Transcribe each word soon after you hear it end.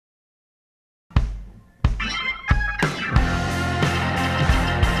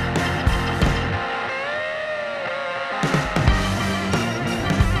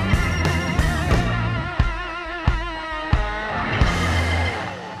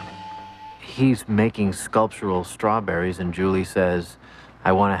he's making sculptural strawberries, and Julie says,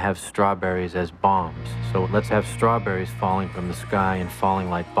 I want to have strawberries as bombs. So let's have strawberries falling from the sky and falling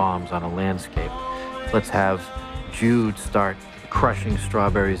like bombs on a landscape. Let's have Jude start crushing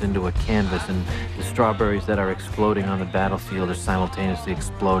strawberries into a canvas, and the strawberries that are exploding on the battlefield are simultaneously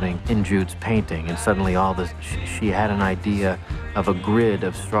exploding in Jude's painting. And suddenly all this, she had an idea of a grid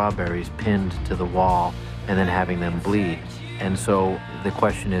of strawberries pinned to the wall and then having them bleed. And so the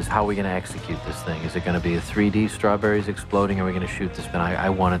question is, how are we going to execute this thing? Is it going to be a 3D strawberries exploding, or are we going to shoot this? But I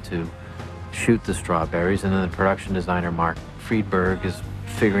wanted to shoot the strawberries, and then the production designer, Mark Friedberg, is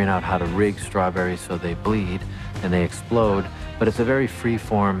figuring out how to rig strawberries so they bleed and they explode. But it's a very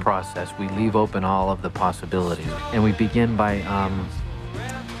free-form process. We leave open all of the possibilities. And we begin by,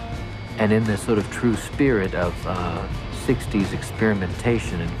 and in this sort of true spirit of 60s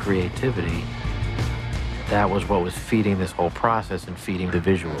experimentation and creativity, that was what was feeding this whole process and feeding the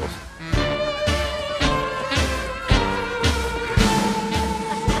visuals.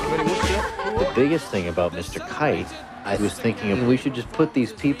 The biggest thing about Mr. Kite, I was thinking we should just put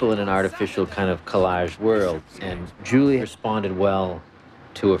these people in an artificial kind of collage world. And Julie responded well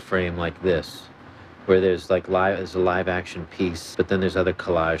to a frame like this, where there's a live action piece, but then there's other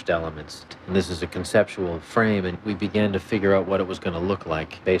collaged elements. And this is a conceptual frame, and we began to figure out what it was going to look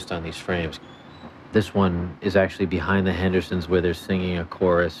like based on these frames. This one is actually behind the Hendersons, where they're singing a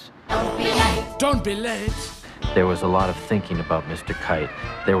chorus. Don't be late. Don't be late. There was a lot of thinking about Mr. Kite.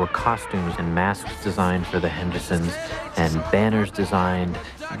 There were costumes and masks designed for the Hendersons and banners designed.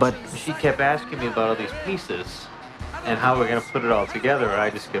 But she kept asking me about all these pieces and how we're going to put it all together.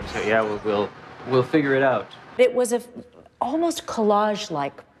 I just kept saying, yeah, we'll figure it out. It was a almost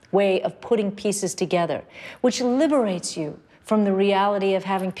collage-like way of putting pieces together, which liberates you from the reality of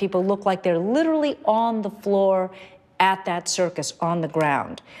having people look like they're literally on the floor at that circus on the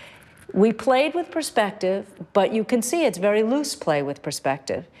ground. We played with perspective, but you can see it's very loose play with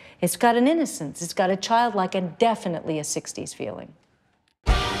perspective. It's got an innocence, it's got a childlike, and definitely a 60s feeling.